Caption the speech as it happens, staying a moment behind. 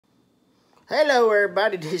Hello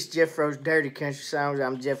everybody, this is Jeffro's Dirty Country Songs.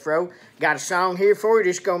 I'm Jeffro. Got a song here for you.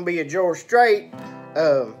 This is going to be a George Strait.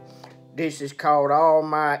 This is called All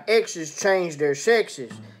My Exes Changed Their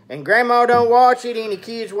Sexes. And Grandma don't watch it. Any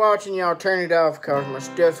kids watching, y'all turn it off because my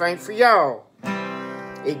stuff ain't for y'all.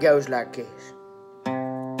 It goes like this.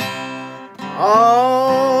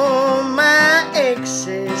 All my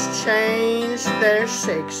exes changed their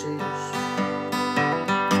sexes.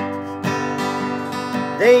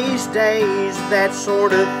 These days, that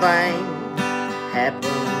sort of thing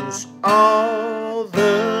happens all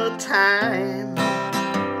the time.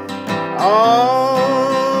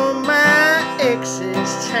 All my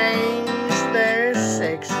exes changed their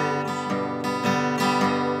sexes,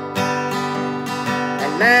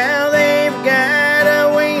 and now they've got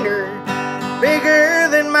a wiener bigger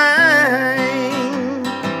than mine.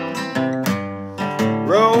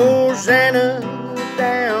 Rosanna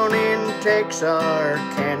down in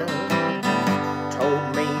Texarkana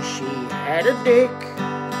told me she had a dick.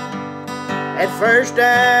 At first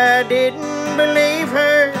I didn't believe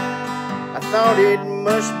her. I thought it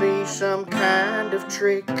must be some kind of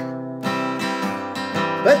trick.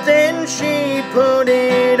 But then she put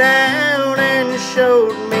it out and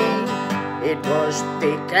showed me it was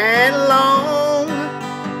thick and long.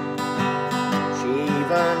 She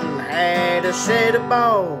even had a set of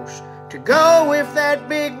balls to go with that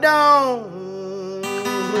big dong.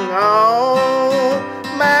 All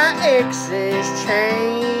my exes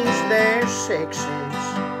changed their sexes.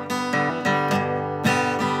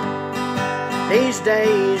 These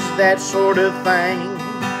days, that sort of thing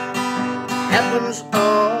happens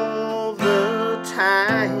all the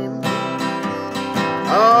time.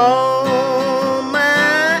 All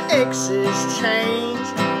my exes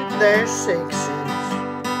changed their sexes.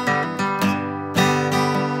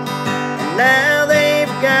 Now they've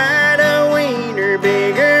got a wiener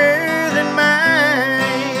bigger than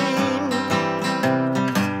mine.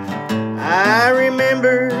 I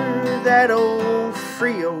remember that old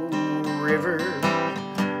Frio River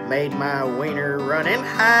made my wiener run and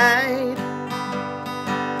hide.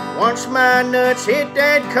 Once my nuts hit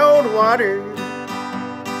that cold water,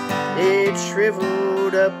 it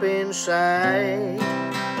shriveled up inside.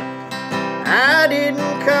 I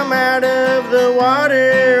didn't come out of the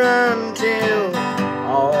water until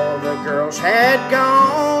all the girls had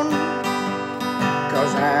gone,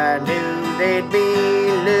 'cause I knew they'd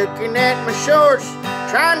be looking at my shorts,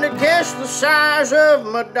 trying to guess the size of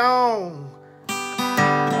my dong.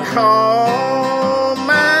 All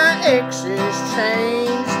my exes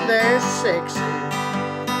changed their sexes,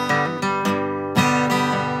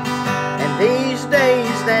 and these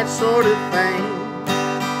days that sort of thing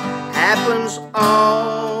happens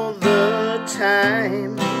all the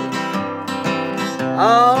time.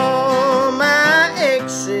 All my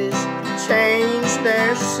exes changed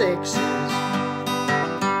their sexes,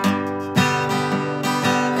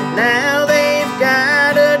 and now they've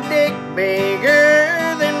got a dick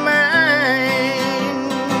bigger than mine.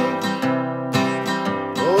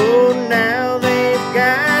 Oh, now they've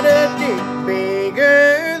got a dick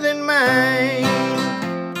bigger than mine.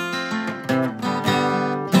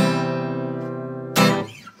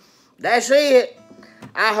 That's it.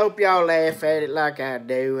 I hope y'all laugh at it like I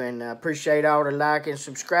do, and I appreciate all the liking,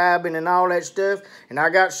 subscribing, and all that stuff. And I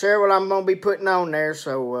got several I'm going to be putting on there,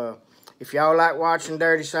 so if y'all like watching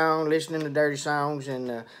dirty songs, listening to dirty songs,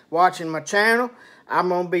 and watching my channel, I'm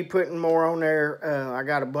going to be putting more on there. I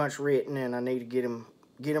got a bunch written, and I need to get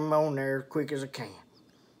them on there as quick as I can.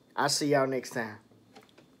 I'll see y'all next time.